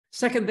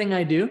Second thing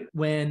I do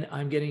when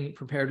I'm getting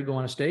prepared to go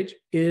on a stage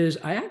is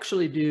I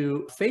actually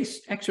do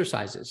face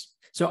exercises.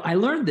 So I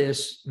learned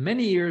this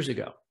many years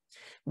ago,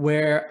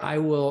 where I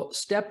will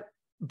step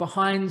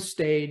behind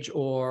stage,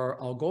 or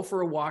I'll go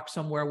for a walk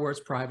somewhere where it's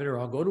private, or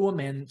I'll go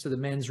to the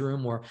men's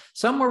room, or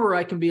somewhere where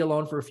I can be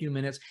alone for a few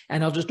minutes,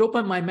 and I'll just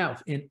open my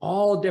mouth in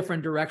all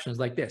different directions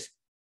like this.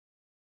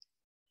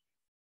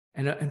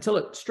 And until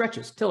it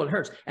stretches, till it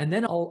hurts. And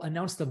then I'll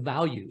announce the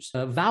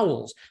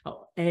vowels,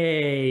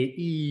 A,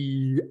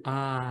 E,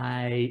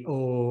 I,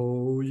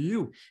 O,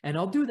 U. And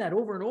I'll do that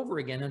over and over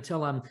again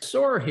until I'm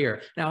sore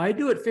here. Now, I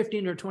do it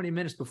 15 or 20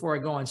 minutes before I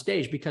go on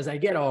stage because I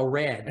get all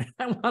red.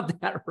 I want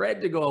that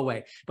red to go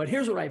away. But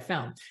here's what I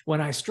found. When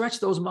I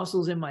stretch those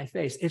muscles in my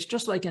face, it's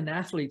just like an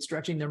athlete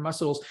stretching their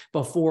muscles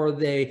before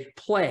they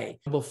play,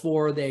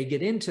 before they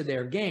get into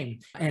their game.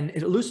 And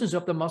it loosens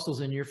up the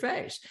muscles in your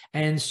face.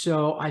 And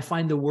so I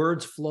find the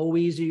words flow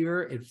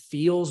easier. It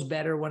feels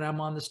better when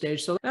I'm on the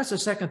stage. So that's the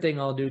second thing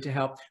I'll do to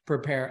help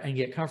prepare and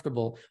get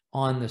comfortable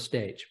on the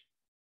stage.